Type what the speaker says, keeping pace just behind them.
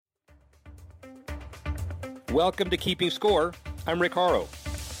Welcome to Keeping Score. I'm Rick Horrow.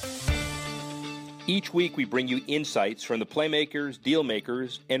 Each week we bring you insights from the playmakers, deal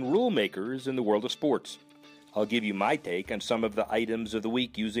makers, and rule makers in the world of sports. I'll give you my take on some of the items of the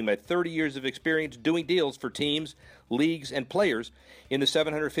week using my 30 years of experience doing deals for teams, leagues, and players in the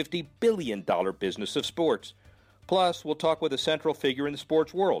 $750 billion business of sports. Plus, we'll talk with a central figure in the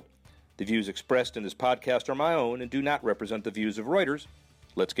sports world. The views expressed in this podcast are my own and do not represent the views of Reuters.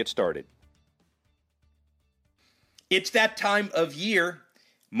 Let's get started. It's that time of year.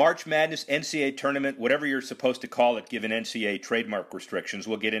 March Madness, NCAA tournament, whatever you're supposed to call it, given NCAA trademark restrictions.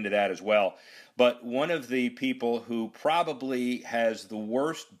 We'll get into that as well. But one of the people who probably has the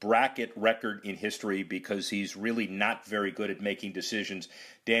worst bracket record in history because he's really not very good at making decisions,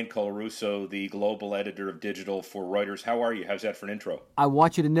 Dan Colarusso, the global editor of digital for Reuters. How are you? How's that for an intro? I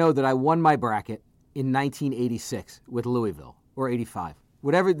want you to know that I won my bracket in 1986 with Louisville, or 85,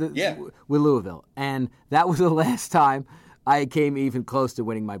 with Louisville. And that was the last time I came even close to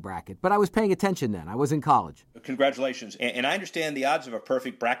winning my bracket. But I was paying attention then. I was in college. Congratulations. And I understand the odds of a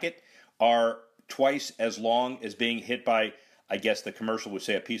perfect bracket are twice as long as being hit by, I guess the commercial would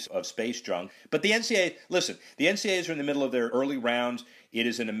say, a piece of space junk. But the NCAA, listen, the NCAAs are in the middle of their early rounds. It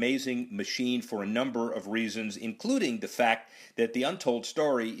is an amazing machine for a number of reasons, including the fact that the untold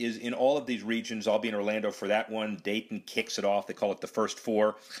story is in all of these regions. I'll be in Orlando for that one. Dayton kicks it off. They call it the First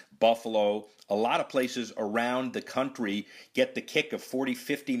Four. Buffalo, a lot of places around the country get the kick of $40,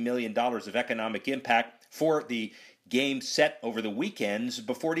 $50 million of economic impact for the game set over the weekends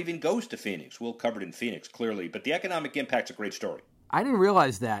before it even goes to Phoenix. We'll cover it in Phoenix, clearly. But the economic impact's a great story. I didn't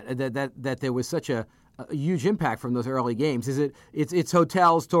realize that there was such a huge impact from those early games. It's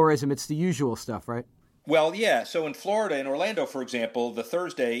hotels, tourism, it's the usual stuff, right? Well, yeah. So in Florida, in Orlando, for example, the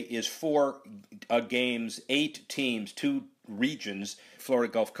Thursday is 4 games, 8 teams, 2 regions,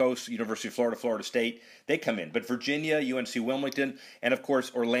 Florida Gulf Coast, University of Florida, Florida State, they come in. But Virginia, UNC Wilmington, and of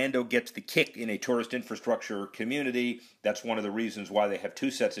course Orlando gets the kick in a tourist infrastructure community. That's one of the reasons why they have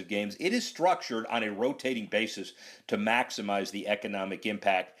 2 sets of games. It is structured on a rotating basis to maximize the economic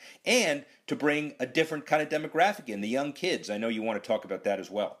impact and to bring a different kind of demographic in, the young kids. I know you want to talk about that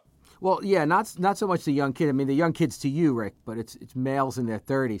as well. Well, yeah, not so much the young kid. I mean, the young kids to you, Rick, but it's males in their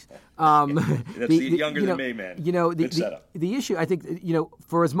 30s. That's younger than me, man. Good setup. The issue, I think,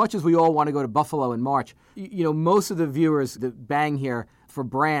 for as much as we all want to go to Buffalo in March, most of the viewers, the bang here for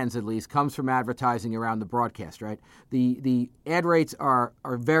brands at least, comes from advertising around the broadcast, right? The ad rates are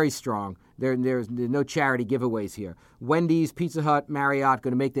very strong. There's no charity giveaways here. Wendy's, Pizza Hut, Marriott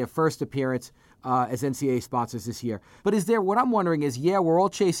going to make their first appearance as NCAA sponsors this year. But what I'm wondering is, we're all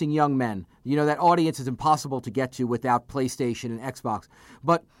chasing young men. That audience is impossible to get to without PlayStation and Xbox.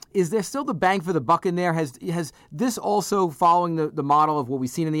 But is there still the bang for the buck in there? Has this also following the model of what we've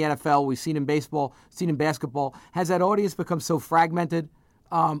seen in the NFL, we've seen in baseball, seen in basketball, has that audience become so fragmented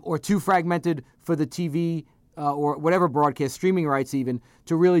or too fragmented for the TV or whatever broadcast, streaming rights even,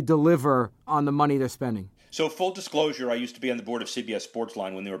 to really deliver on the money they're spending? So full disclosure, I used to be on the board of CBS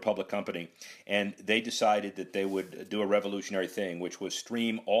Sportsline when they were a public company, and they decided that they would do a revolutionary thing, which was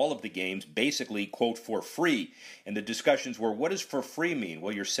stream all of the games, basically, quote, for free. And the discussions were, what does for free mean?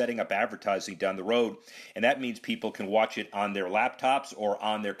 Well, you're setting up advertising down the road, and that means people can watch it on their laptops or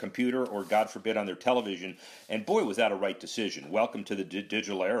on their computer or, God forbid, on their television. And boy, was that a right decision. Welcome to the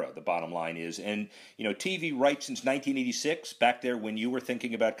digital era, the bottom line is. And, TV rights since 1986, back there when you were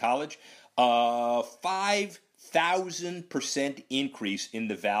thinking about college, 5,000% increase in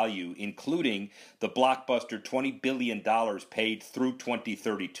the value, including the blockbuster $20 billion paid through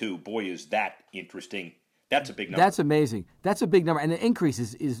 2032. Boy, is that interesting. That's a big number. That's amazing. That's a big number. And the increase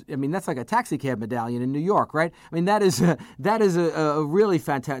is that's like a taxi cab medallion in New York, right? I mean, that is a really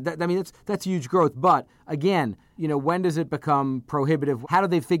fantastic, that's huge growth. But again, when does it become prohibitive? How do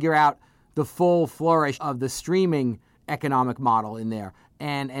they figure out the full flourish of the streaming economic model in there?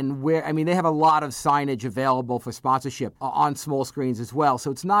 And where, they have a lot of signage available for sponsorship on small screens as well.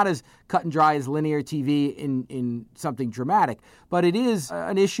 So it's not as cut and dry as linear TV in something dramatic, but it is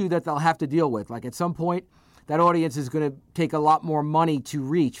an issue that they'll have to deal with. Like at some point, that audience is going to take a lot more money to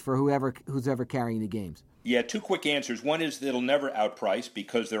reach for who's ever carrying the games. Yeah, 2 quick answers. One is it'll never outprice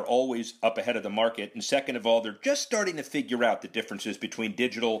because they're always up ahead of the market. And second of all, they're just starting to figure out the differences between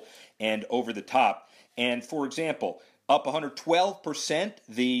digital and over the top. And for example, up 112%.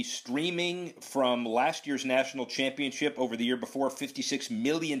 The streaming from last year's national championship over the year before, 56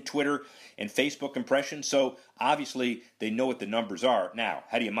 million Twitter and Facebook impressions. So obviously they know what the numbers are. Now,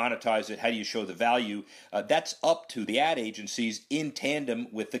 how do you monetize it? How do you show the value? That's up to the ad agencies in tandem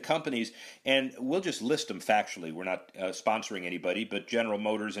with the companies. And we'll just list them factually. We're not sponsoring anybody, but General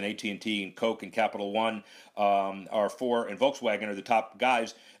Motors and AT&T and Coke and Capital One are four, and Volkswagen are the top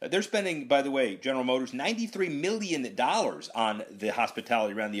guys. They're spending, by the way, General Motors, $93 million on the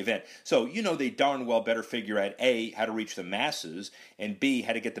hospitality around the event. So, they darn well better figure out, A, how to reach the masses, and B,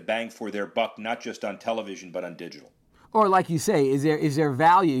 how to get the bang for their buck, not just on television, but on digital. Or like you say, is there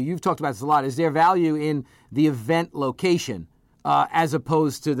value? You've talked about this a lot. Is there value in the event location as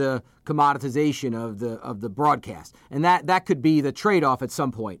opposed to the commoditization of the broadcast? And that could be the trade-off at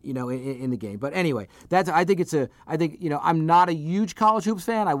some point, in the game. But anyway, I think I'm not a huge college hoops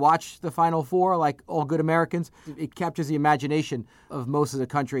fan. I watch the Final Four like all good Americans. It captures the imagination of most of the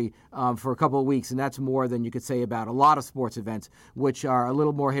country for a couple of weeks, and that's more than you could say about a lot of sports events, which are a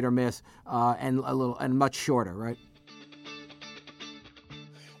little more hit or miss and much shorter, right?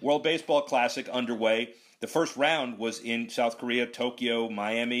 World Baseball Classic underway. The first round was in South Korea, Tokyo,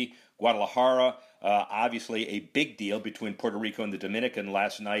 Miami, Guadalajara. Obviously a big deal between Puerto Rico and the Dominican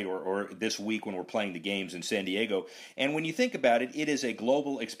last night or this week when we're playing the games in San Diego. And when you think about it, it is a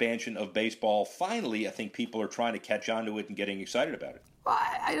global expansion of baseball. Finally, I think people are trying to catch on to it and getting excited about it.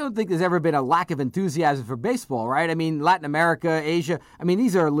 I don't think there's ever been a lack of enthusiasm for baseball, right? I mean, Latin America, Asia,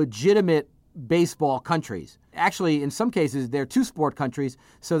 these are legitimate baseball countries. Actually, in some cases, they're two-sport countries,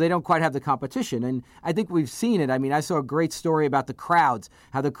 so they don't quite have the competition. And I think we've seen it. I saw a great story about the crowds,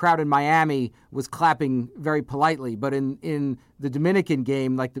 how the crowd in Miami was clapping very politely. But in the Dominican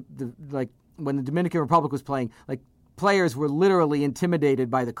game, like when the Dominican Republic was playing, players were literally intimidated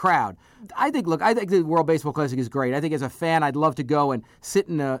by the crowd. I think the World Baseball Classic is great. I think as a fan, I'd love to go and sit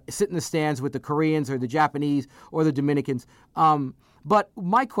in the stands with the Koreans or the Japanese or the Dominicans. But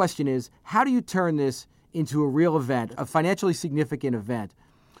my question is, how do you turn this into a real event, a financially significant event,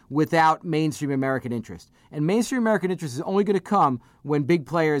 without mainstream American interest? And mainstream American interest is only going to come when big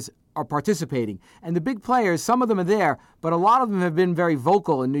players are participating. And the big players, some of them are there, but a lot of them have been very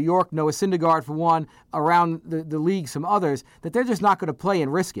vocal. In New York, Noah Syndergaard, for one, around the league, some others, that they're just not going to play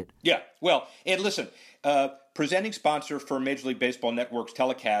and risk it. Yeah, well, and listen, presenting sponsor for Major League Baseball Network's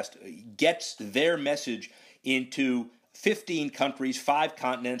telecast gets their message into 15 countries, 5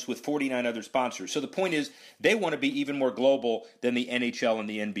 continents with 49 other sponsors. So the point is they want to be even more global than the NHL and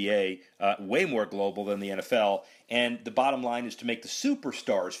the NBA, way more global than the NFL. And the bottom line is to make the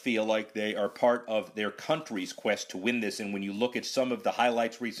superstars feel like they are part of their country's quest to win this. And when you look at some of the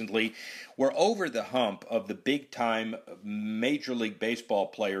highlights recently, we're over the hump of the big-time Major League Baseball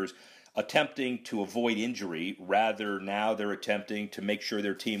players attempting to avoid injury. Rather, now they're attempting to make sure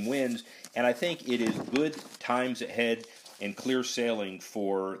their team wins. And I think it is good times ahead and clear sailing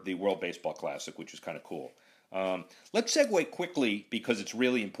for the World Baseball Classic, which is kind of cool. Let's segue quickly, because it's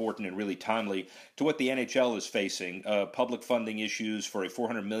really important and really timely, to what the NHL is facing. Public funding issues for a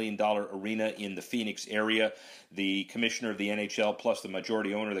 $400 million arena in the Phoenix area. The commissioner of the NHL, plus the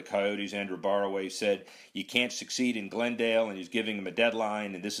majority owner of the Coyotes, Andrew Barroway, said you can't succeed in Glendale, and he's giving them a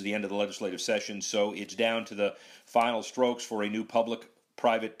deadline, and this is the end of the legislative session, so it's down to the final strokes for a new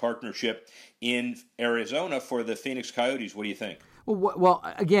public-private partnership in Arizona for the Phoenix Coyotes. What do you think? Well,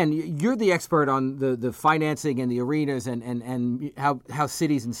 again, you're the expert on the financing and the arenas and how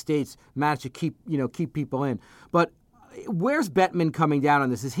cities and states manage to keep people in. But where's Bettman coming down on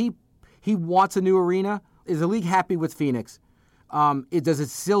this? Is he wants a new arena? Is the league happy with Phoenix? Does it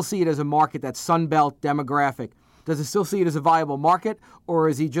still see it as a market, that Sunbelt demographic? Does it still see it as a viable market, or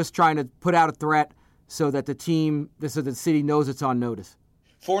is he just trying to put out a threat so that the city knows it's on notice?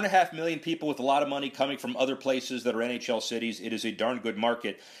 4.5 million people with a lot of money coming from other places that are NHL cities. It is a darn good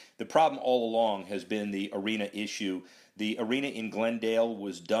market. The problem all along has been the arena issue. The arena in Glendale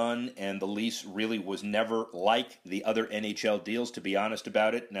was done, and the lease really was never like the other NHL deals, to be honest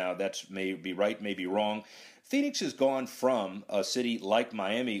about it. Now, that's may be right, may be wrong. Phoenix has gone from a city like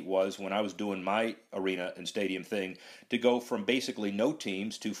Miami was when I was doing my arena and stadium thing, to go from basically no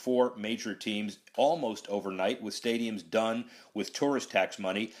teams to 4 major teams almost overnight, with stadiums done with tourist tax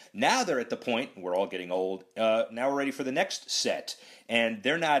money. Now they're at the point, we're all getting old, now we're ready for the next set. And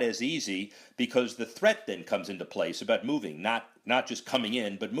they're not as easy, because the threat then comes into place about moving, not just coming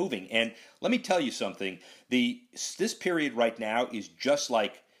in, but moving. And let me tell you something, this period right now is just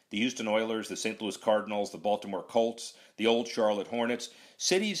like the Houston Oilers, the St. Louis Cardinals, the Baltimore Colts, the old Charlotte Hornets.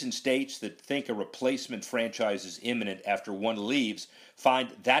 Cities and states that think a replacement franchise is imminent after one leaves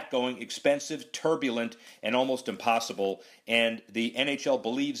find that going expensive, turbulent, and almost impossible. And the NHL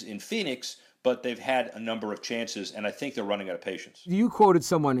believes in Phoenix, but they've had a number of chances, and I think they're running out of patience. You quoted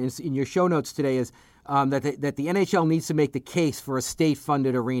someone in your show notes today as that the NHL needs to make the case for a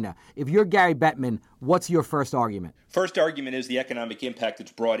state-funded arena. If you're Gary Bettman, what's your first argument? First argument is the economic impact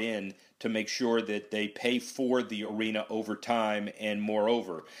that's brought in to make sure that they pay for the arena over time, and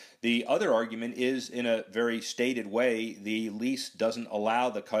moreover. The other argument is, in a very stated way, the lease doesn't allow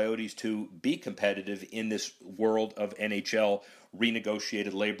the Coyotes to be competitive in this world of NHL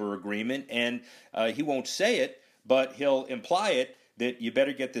renegotiated labor agreement, and he won't say it, but he'll imply it, that you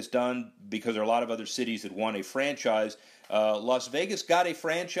better get this done because there are a lot of other cities that want a franchise. Las Vegas got a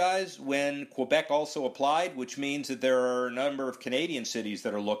franchise when Quebec also applied, which means that there are a number of Canadian cities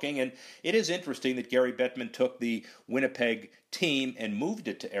that are looking. And it is interesting that Gary Bettman took the Winnipeg team and moved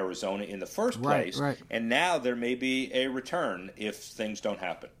it to Arizona in the first place. Right. And now there may be a return if things don't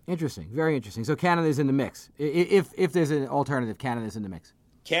happen. Interesting. Very interesting. So Canada's in the mix. If there's an alternative, Canada's in the mix.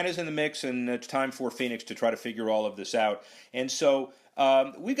 Canada's in the mix, and it's time for Phoenix to try to figure all of this out. And so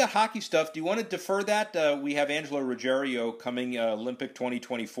we've got hockey stuff. Do you want to defer that? We have Angela Ruggiero coming, Olympic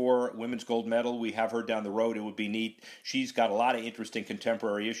 2024, women's gold medal. We have her down the road. It would be neat. She's got a lot of interesting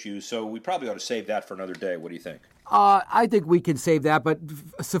contemporary issues, so we probably ought to save that for another day. What do you think? I think we can save that, but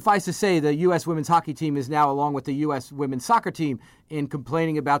suffice to say, the U.S. women's hockey team is now, along with the U.S. women's soccer team, in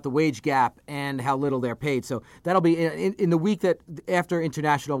complaining about the wage gap and how little they're paid. So that'll be in the week that after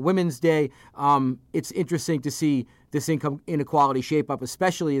International Women's Day. It's interesting to see this income inequality shape up,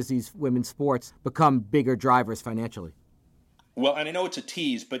 especially as these women's sports become bigger drivers financially. Well, and I know it's a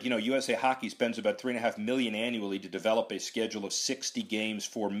tease, but, USA Hockey spends about $3.5 million annually to develop a schedule of 60 games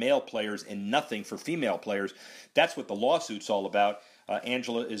for male players and nothing for female players. That's what the lawsuit's all about.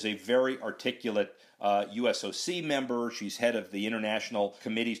 Angela is a very articulate USOC member. She's head of the international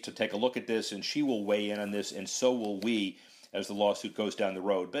committees to take a look at this, and she will weigh in on this, and so will we as the lawsuit goes down the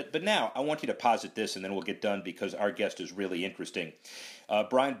road. But now, I want you to posit this, and then we'll get done because our guest is really interesting.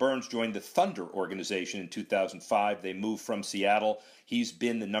 Brian Burns joined the Thunder organization in 2005. They moved from Seattle. He's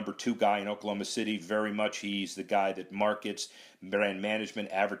been the number 2 guy in Oklahoma City very much. He's the guy that markets, brand management,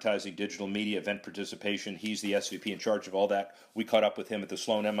 advertising, digital media, event participation. He's the SVP in charge of all that. We caught up with him at the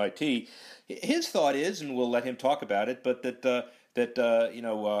Sloan MIT. His thought is, and we'll let him talk about it, but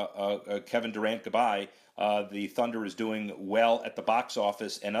Kevin Durant goodbye. The Thunder is doing well at the box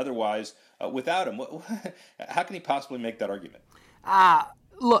office and otherwise without him. How can he possibly make that argument?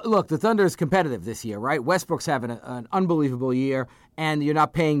 Look, the Thunder is competitive this year, right? Westbrook's having an unbelievable year, and you're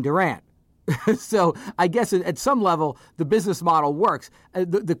not paying Durant. So I guess at some level, the business model works.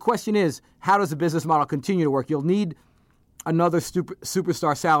 The question is, how does the business model continue to work? You'll need another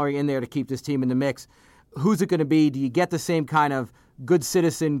superstar salary in there to keep this team in the mix. Who's it going to be? Do you get the same kind of good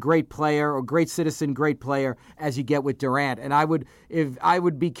citizen, great player, or great citizen, great player as you get with Durant? And I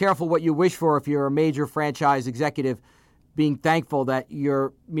would be careful what you wish for if you're a major franchise executive, being thankful that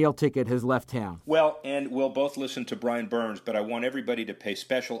your meal ticket has left town. Well, and we'll both listen to Brian Burns, but I want everybody to pay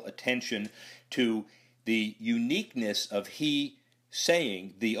special attention to the uniqueness of he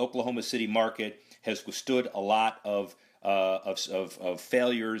saying the Oklahoma City market has withstood a lot of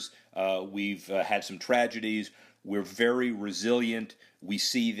failures. We've had some tragedies. We're very resilient. We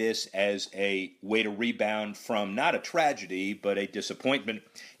see this as a way to rebound from not a tragedy, but a disappointment.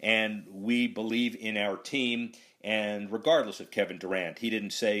 And we believe in our team. And regardless of Kevin Durant, he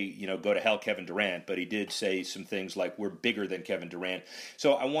didn't say, go to hell, Kevin Durant, but he did say some things like, we're bigger than Kevin Durant.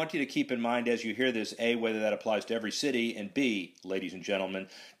 So I want you to keep in mind as you hear this, A, whether that applies to every city, and B, ladies and gentlemen,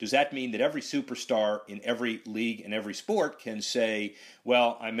 does that mean that every superstar in every league and every sport can say,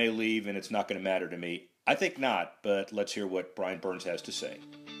 well, I may leave and it's not going to matter to me? I think not, but let's hear what Brian Burns has to say.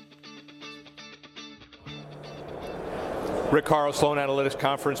 Rick Horrow, Sloan Analytics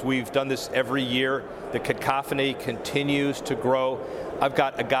Conference. We've done this every year. The cacophony continues to grow. I've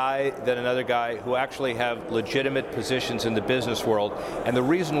got a guy, then another guy, who actually have legitimate positions in the business world. And the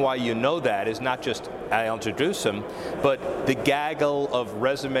reason why you know that is not just I'll introduce him, but the gaggle of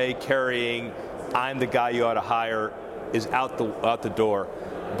resume carrying, I'm the guy you ought to hire, is out the door.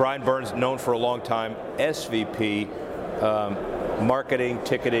 Brian Burns, known for a long time, SVP, marketing,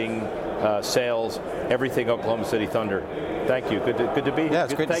 ticketing, sales, everything Oklahoma City Thunder. Thank you. Good to be here. Yeah,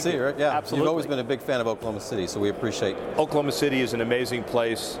 it's great to see you, right? Yeah, absolutely. You've always been a big fan of Oklahoma City, so we appreciate. Oklahoma City is an amazing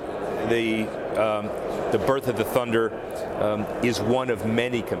place. the birth of the Thunder is one of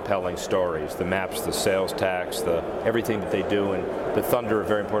many compelling stories. The maps, the sales tax, everything that they do, and the Thunder a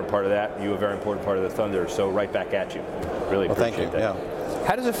very important part of that. You a very important part of the Thunder. So right back at you. Really appreciate that. Thank you. Yeah.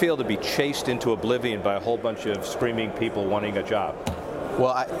 How does it feel to be chased into oblivion by a whole bunch of screaming people wanting a job?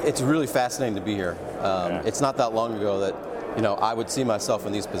 Well, it's really fascinating to be here. It's not that long ago that I would see myself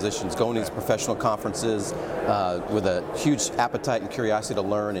in these positions, going to these professional conferences with a huge appetite and curiosity to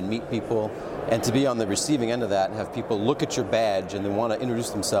learn and meet people, and to be on the receiving end of that and have people look at your badge and then want to introduce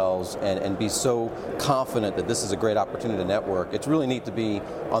themselves and be so confident that this is a great opportunity to network. It's really neat to be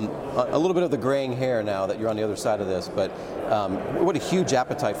on a little bit of the graying hair now that you're on the other side of this, but what a huge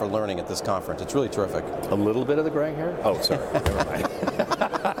appetite for learning at this conference. It's really terrific. A little bit of the graying hair? Oh, sorry. Never mind.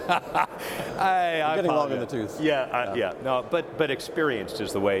 I'm getting long in the tooth. Yeah. No, but experienced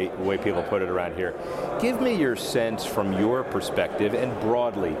is the way people put it around here. Give me your sense from your perspective and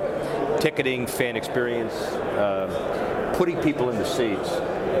broadly, ticketing, fan experience, putting people in the seats,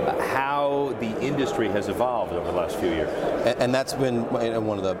 how the industry has evolved over the last few years. And that's been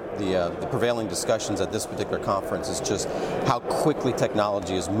one of the prevailing discussions at this particular conference, is just how quickly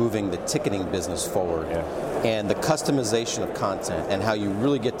technology is moving the ticketing business forward. Yeah. And the customization of content and how you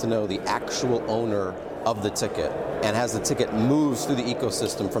really get to know the actual owner of the ticket, and as the ticket moves through the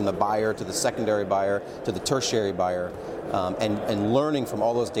ecosystem from the buyer to the secondary buyer to the tertiary buyer, and learning from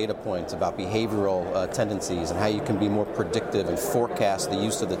all those data points about behavioral tendencies and how you can be more predictive and forecast the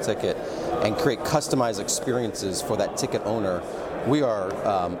use of the ticket and create customized experiences for that ticket owner. We are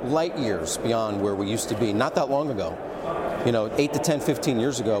light years beyond where we used to be not that long ago. 8 to 10, 15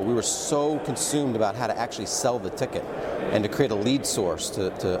 years ago, we were so consumed about how to actually sell the ticket and to create a lead source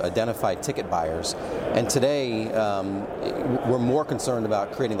to identify ticket buyers. And today, we're more concerned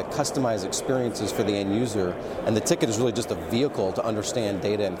about creating the customized experiences for the end user, and the ticket is really just a vehicle to understand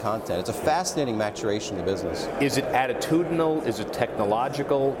data and content. It's a fascinating maturation of the business. Is it attitudinal? Is it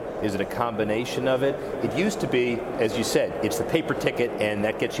technological? Is it a combination of it? It used to be, as you said, it's the paper ticket, and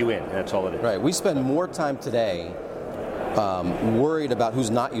that gets you in, and that's all it is. Right. We spend more time today worried about who's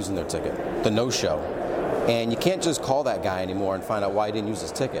not using their ticket, the no-show. And you can't just call that guy anymore and find out why he didn't use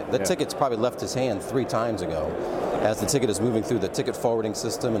his ticket. The ticket's probably left his hand 3 times ago as the ticket is moving through the ticket forwarding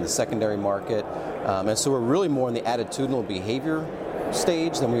system and the secondary market. And so we're really more in the attitudinal behavior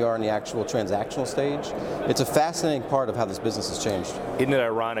stage than we are in the actual transactional stage. It's a fascinating part of how this business has changed. Isn't it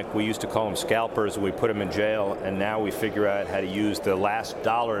ironic? We used to call them scalpers, we put them in jail, and now we figure out how to use the last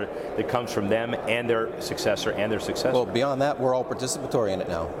dollar that comes from them and their successor and their successor. Well, beyond that, we're all participatory in it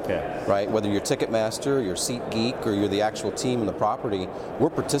now. Yeah. Right? Whether you're Ticketmaster, you're SeatGeek, or you're the actual team in the property, we're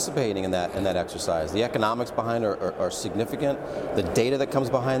participating in that exercise. The economics behind it are significant. The data that comes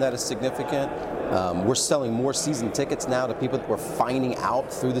behind that is significant. We're selling more season tickets now to people that we're finding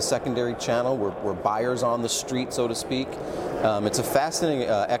out through the secondary channel. We're buyers on the street, so to speak. It's a fascinating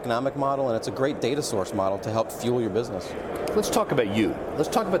economic model, and it's a great data source model to help fuel your business. Let's talk about you. Let's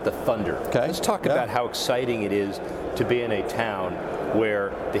talk about the Thunder. Okay. Let's talk about how exciting it is to be in a town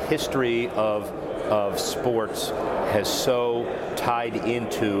where the history of sports has so tied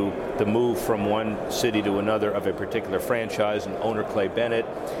into the move from one city to another of a particular franchise, and owner Clay Bennett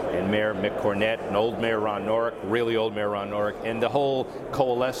and Mayor Mick Cornett and old Mayor Ron Norick, really old Mayor Ron Norick, and the whole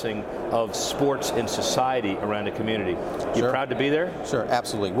coalescing of sports and society around the community. You proud to be there? Sure,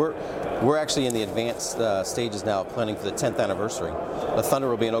 absolutely. We're actually in the advanced stages now of planning for the 10th anniversary. The Thunder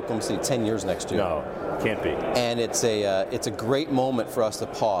will be in Oklahoma City 10 years next year. No, can't be. And it's a great moment for us to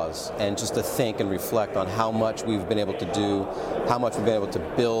pause and just to think and reflect on how much we've been able to do, how much we've been able to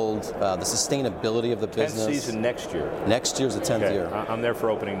build, the sustainability of the business. 10th season next year. Next year's the 10th year. I'm there for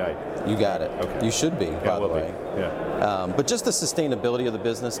opening night. You got it. Okay. You should be, by the way. Yeah. But just the sustainability of the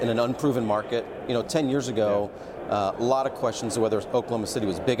business in an unproven market. 10 years ago, a lot of questions of whether Oklahoma City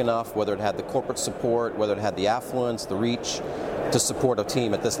was big enough, whether it had the corporate support, whether it had the affluence, the reach to support a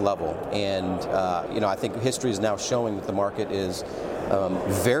team at this level. And I think history is now showing that the market is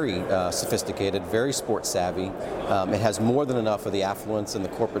very sophisticated, very sports savvy. It has more than enough of the affluence and the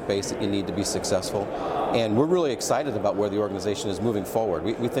corporate base that you need to be successful. And we're really excited about where the organization is moving forward.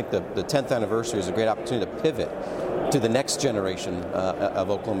 We think the 10th anniversary is a great opportunity to pivot to the next generation of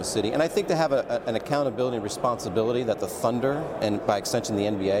Oklahoma City. And I think to have an accountability and responsibility that the Thunder, and by extension the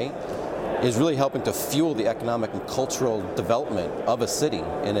NBA, is really helping to fuel the economic and cultural development of a city.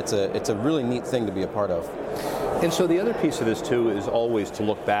 And it's a really neat thing to be a part of. And so the other piece of this, too, is always to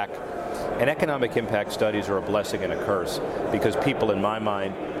look back. And economic impact studies are a blessing and a curse, because people, in my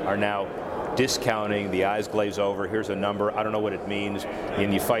mind, are now discounting, the eyes glaze over, here's a number, I don't know what it means,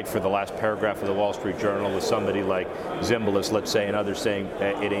 and you fight for the last paragraph of the Wall Street Journal with somebody like Zimbalist, let's say, and others saying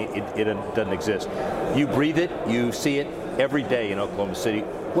it doesn't exist. You breathe it, you see it every day in Oklahoma City.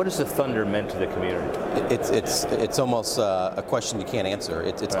 What has the Thunder meant to the community? It's almost a question you can't answer.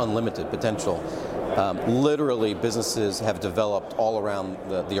 It's unlimited potential. Literally, businesses have developed all around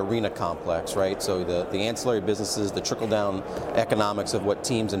the arena complex, right? So the ancillary businesses, the trickle-down economics of what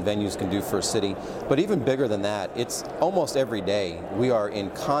teams and venues can do for a city. But even bigger than that, it's almost every day we are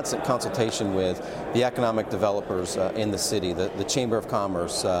in constant consultation with the economic developers in the city, the Chamber of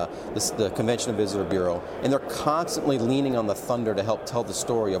Commerce, the Convention and Visitor Bureau, and they're constantly leaning on the Thunder to help tell the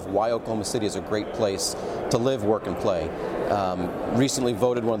story of why Oklahoma City is a great place to live, work, and play. Recently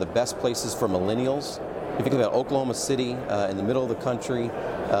voted one of the best places for millennials. If you think about Oklahoma City in the middle of the country,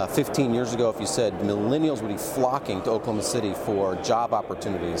 15 years ago, if you said millennials would be flocking to Oklahoma City for job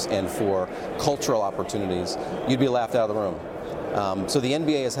opportunities and for cultural opportunities, you'd be laughed out of the room. So the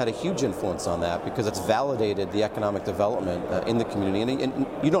NBA has had a huge influence on that because it's validated the economic development in the community. And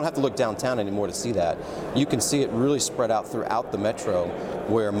you don't have to look downtown anymore to see that. You can see it really spread out throughout the metro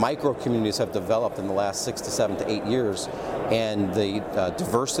where micro communities have developed in the last 6 to 7 to 8 years. And the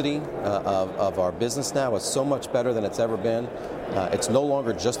diversity of our business now is so much better than it's ever been. It's no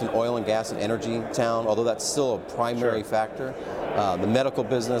longer just an oil and gas and energy town, although that's still a primary factor. The medical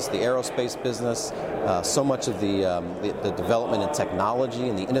business, the aerospace business, so much of the development in technology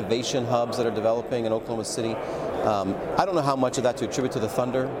and the innovation hubs that are developing in Oklahoma City. I don't know how much of that to attribute to the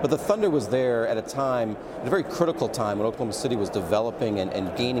Thunder, but the Thunder was there at a very critical time when Oklahoma City was developing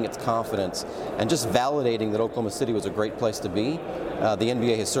and gaining its confidence and just validating that Oklahoma City was a great place to be. The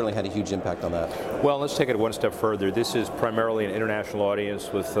NBA has certainly had a huge impact on that. Well, let's take it one step further. This is primarily an international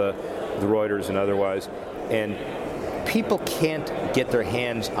audience with the Reuters and otherwise, and people can't get their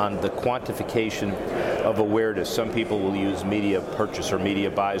hands on the quantification of awareness. Some people will use media purchase or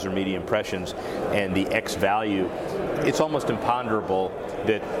media buys or media impressions and the X value. It's almost imponderable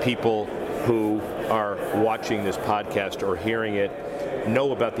that people who are watching this podcast or hearing it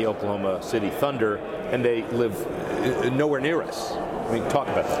know about the Oklahoma City Thunder, and they live nowhere near us. I mean, talk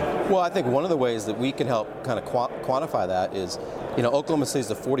about that. Well, I think one of the ways that we can help kind of quantify that is, Oklahoma City is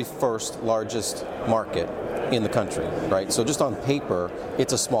the 41st largest market in the country, right? So just on paper,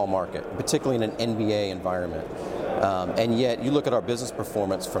 it's a small market, particularly in an NBA environment. And yet, you look at our business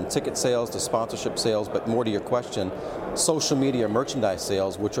performance from ticket sales to sponsorship sales, but more to your question, social media merchandise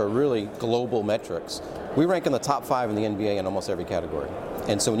sales, which are really global metrics. We rank in the top 5 in the NBA in almost every category.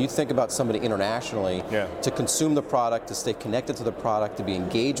 And so when you think about somebody internationally, to consume the product, to stay connected to the product, to be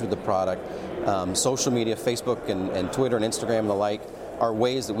engaged with the product, social media, Facebook and Twitter and Instagram and the like, are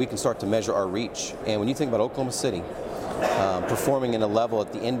ways that we can start to measure our reach. And when you think about Oklahoma City performing in a level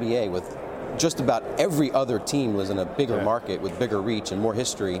at the NBA with just about every other team was in a bigger market with bigger reach and more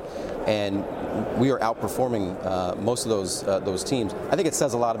history, and we are outperforming most of those teams. I think it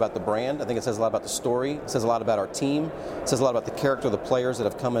says a lot about the brand. I think it says a lot about the story. It says a lot about our team. It says a lot about the character of the players that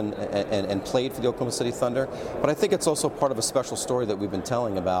have come in and played for the Oklahoma City Thunder. But I think it's also part of a special story that we've been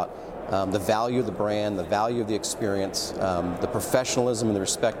telling about the value of the brand, the value of the experience, the professionalism and the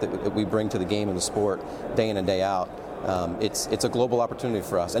respect that we bring to the game and the sport day in and day out. It's a global opportunity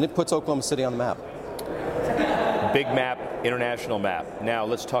for us, and it puts Oklahoma City on the map. Big map, international map. Now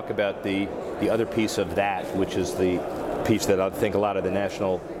let's talk about the other piece of that, which is the piece that I think a lot of the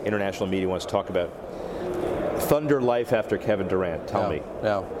international media wants to talk about. Thunder life after Kevin Durant. Tell me.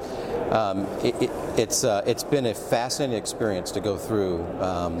 It's been a fascinating experience to go through.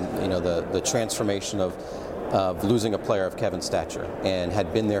 The transformation of losing a player of Kevin's stature, and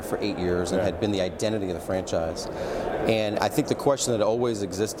had been there for 8 years and had been the identity of the franchise. And I think the question that always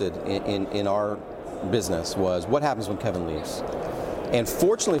existed in our business was, what happens when Kevin leaves? And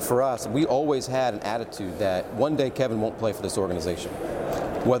fortunately for us, we always had an attitude that one day Kevin won't play for this organization.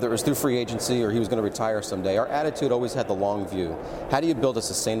 Whether it was through free agency or he was going to retire someday, our attitude always had the long view. How do you build a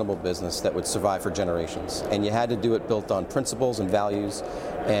sustainable business that would survive for generations? And you had to do it built on principles and values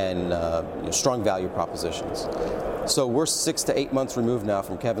and strong value propositions. So we're 6 to 8 months removed now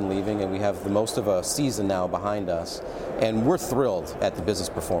from Kevin leaving, and we have the most of a season now behind us. And we're thrilled at the business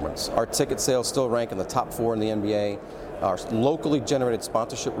performance. Our ticket sales still rank in the top 4 in the NBA. Our locally generated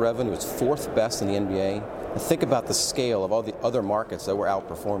sponsorship revenue is 4th best in the NBA. think about the scale of all the other markets that we're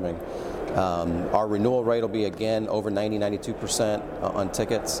outperforming. Our renewal rate will be again over 92% on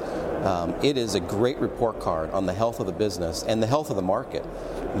tickets. It is a great report card on the health of the business and the health of the market,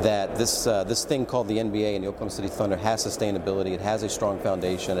 that this thing called the NBA and the Oklahoma City Thunder has sustainability, it has a strong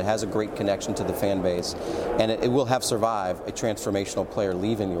foundation, it has a great connection to the fan base, and it will have survived a transformational player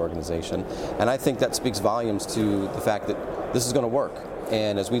leaving the organization. And I think that speaks volumes to the fact that this is going to work.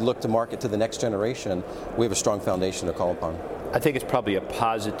 And as we look to market to the next generation, we have a strong foundation to call upon. I think it's probably a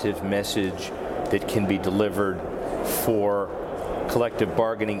positive message that can be delivered for collective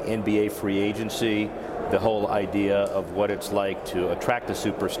bargaining, NBA free agency, the whole idea of what it's like to attract a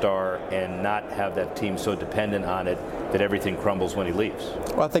superstar and not have that team so dependent on it that everything crumbles when he leaves.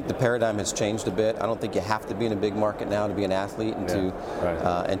 Well, I think the paradigm has changed a bit. I don't think you have to be in a big market now to be an athlete and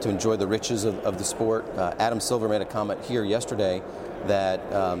to enjoy the riches of the sport. Adam Silver made a comment here yesterday that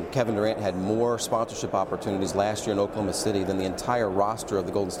Kevin Durant had more sponsorship opportunities last year in Oklahoma City than the entire roster of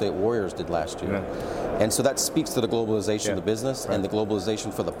the Golden State Warriors did last year. And so that speaks to the globalization of the business and the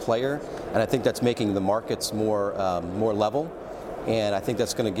globalization for the player. And I think that's making the markets more level. And I think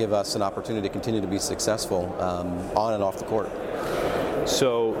that's going to give us an opportunity to continue to be successful on and off the court.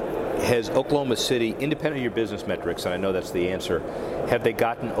 So has Oklahoma City, independent of your business metrics, and I know that's the answer, have they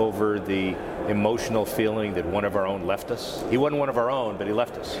gotten over the emotional feeling that one of our own left us? He wasn't one of our own, but he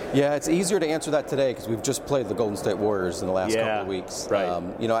left us. Yeah, it's easier to answer that today because we've just played the Golden State Warriors in the last couple of weeks.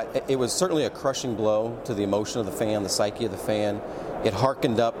 It was certainly a crushing blow to the emotion of the fan, the psyche of the fan. It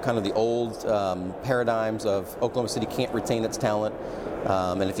harkened up kind of the old paradigms of Oklahoma City can't retain its talent.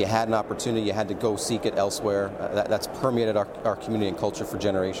 And if you had an opportunity, you had to go seek it elsewhere. That's permeated our community and culture for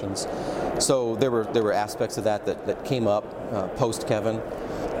generations. So there were aspects of that came up post Kevin.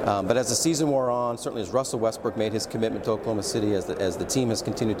 But as the season wore on, certainly as Russell Westbrook made his commitment to Oklahoma City, as the team has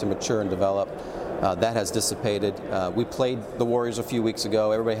continued to mature and develop, that has dissipated. We played the Warriors a few weeks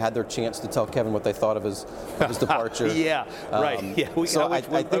ago. Everybody had their chance to tell Kevin what they thought of his departure. I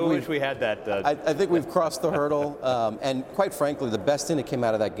wish we had that. I think we've crossed the hurdle. And quite frankly, the best thing that came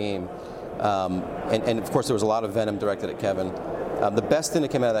out of that game, and of course there was a lot of venom directed at Kevin, the best thing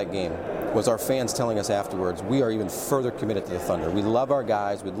that came out of that game was our fans telling us afterwards, we are even further committed to the Thunder. We love our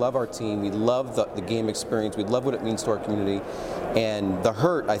guys, we love our team, we love the game experience, we love what it means to our community, and the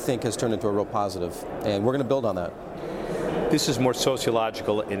hurt, I think, has turned into a real positive, and we're going to build on that. This is more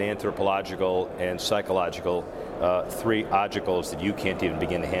sociological and anthropological and psychological, three ogicals that you can't even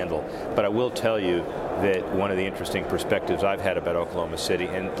begin to handle. But I will tell you that one of the interesting perspectives I've had about Oklahoma City,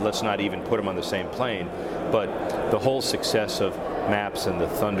 and let's not even put them on the same plane, but the whole success of MAPS and the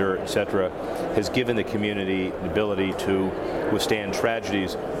Thunder, etc., has given the community the ability to withstand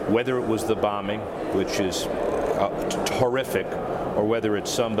tragedies, whether it was the bombing, which is horrific, or whether it's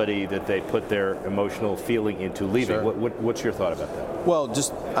somebody that they put their emotional feeling into leaving. Sure. What's your thought about that? Well,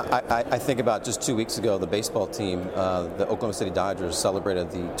 I think about just 2 weeks ago, the baseball team, the Oklahoma City Dodgers,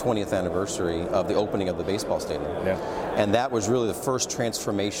 celebrated the 20th anniversary of the opening of the baseball stadium. Yeah. And that was really the first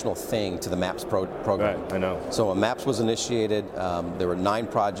transformational thing to the MAPS program. Right, I know. So when MAPS was initiated, there were 9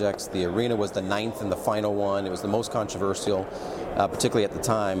 projects. The arena was the 9th and the final one. It was the most controversial, particularly at the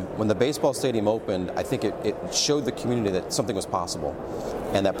time. When the baseball stadium opened, I think it showed the community that something was possible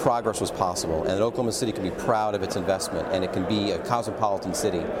and that progress was possible and that Oklahoma City can be proud of its investment and it can be a cosmopolitan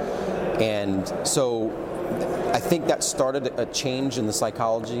city. And so I think that started a change in the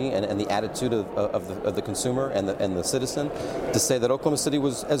psychology and the attitude of the consumer and the citizen to say that Oklahoma City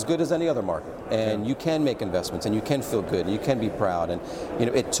was as good as any other market, and you can make investments and you can feel good and you can be proud. And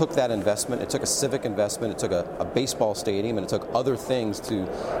it took that investment, it took a civic investment, it took a baseball stadium, and it took other things to,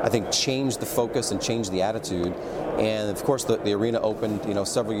 I think, change the focus and change the attitude. And of course the arena opened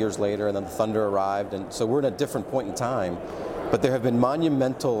several years later, and then the Thunder arrived, and so we're in a different point in time. But there have been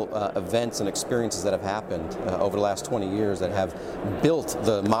monumental events and experiences that have happened over the last 20 years that have built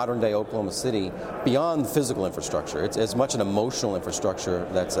the modern-day Oklahoma City beyond physical infrastructure. It's as much an emotional infrastructure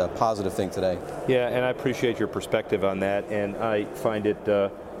that's a positive thing today. Yeah, and I appreciate your perspective on that, and I find it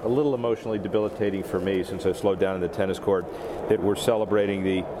a little emotionally debilitating for me, since I slowed down in the tennis court, that we're celebrating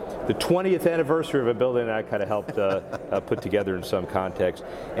the 20th anniversary of a building that I kind of helped put together in some context.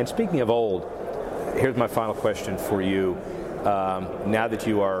 And speaking of old, here's my final question for you. Now that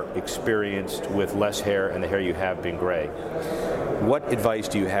you are experienced with less hair and the hair you have being gray, what advice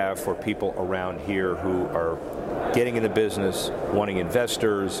do you have for people around here who are getting in the business, wanting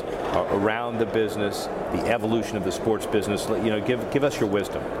investors around the business, the evolution of the sports business? Give us your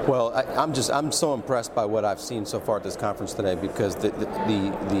wisdom. Well, I'm so impressed by what I've seen so far at this conference today, because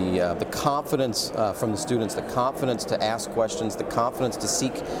the confidence from the students, the confidence to ask questions, the confidence to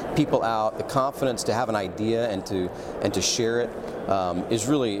seek people out, the confidence to have an idea and to share it is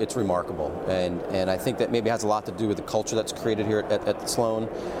really, it's remarkable. And I think that maybe has a lot to do with the culture that's created here at Sloan.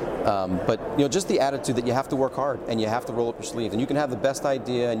 But just the attitude that you have to work hard and you have to roll up your sleeves, and you can have the best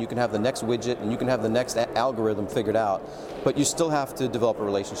idea and you can have the next widget and you can have the next algorithm figured out, but you still have to develop a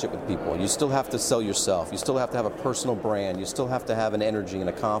relationship with people. You still have to sell yourself. You still have to have a personal brand. You still have to have an energy and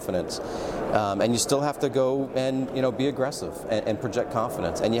a confidence, and you still have to go and be aggressive and project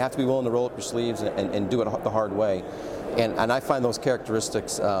confidence. And you have to be willing to roll up your sleeves and do it the hard way. And I find those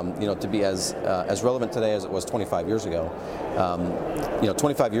characteristics, to be as relevant today as it was 25 years ago.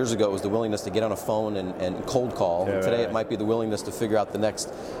 25 years ago it was the willingness to get on a phone and cold call. Yeah, today right. It might be the willingness to figure out the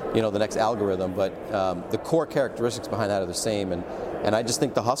next algorithm. But the core characteristics behind that are the same. And I just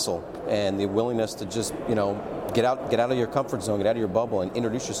think the hustle and the willingness to just get out of your comfort zone, get out of your bubble, and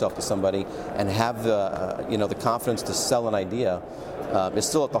introduce yourself to somebody, and have the confidence to sell an idea is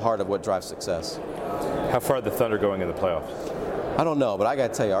still at the heart of what drives success. How far are the Thunder going in the playoffs? I don't know, but I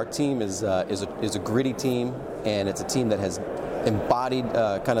got to tell you, our team is a gritty team, and it's a team that has embodied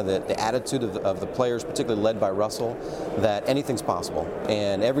kind of the attitude of the players, particularly led by Russell, that anything's possible.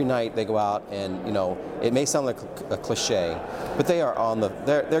 And every night they go out, and it may sound like a cliche, but they are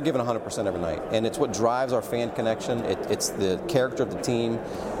they're giving 100% every night, and it's what drives our fan connection. It's the character of the team.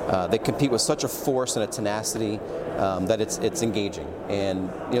 They compete with such a force and a tenacity that it's engaging. And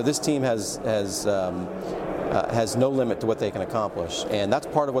this team has no limit to what they can accomplish, and that's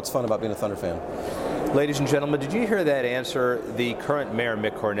part of what's fun about being a Thunder fan. Ladies and gentlemen, did you hear that answer? The current mayor,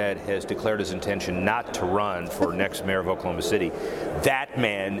 Mick Cornett, has declared his intention not to run for next mayor of Oklahoma City. That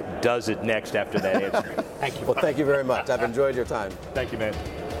man does it next after that answer. Thank you. Well, thank you very much. I've enjoyed your time. Thank you, man.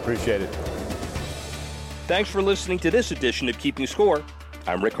 Appreciate it. Thanks for listening to this edition of Keeping Score.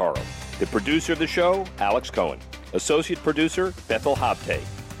 I'm Rick Horrow. The producer of the show, Alex Cohen. Associate producer, Bethel Habte.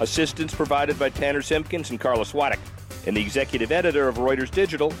 Assistance provided by Tanner Simpkins and Carlos Waddick. And the executive editor of Reuters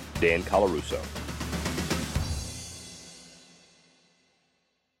Digital, Dan Colarusso.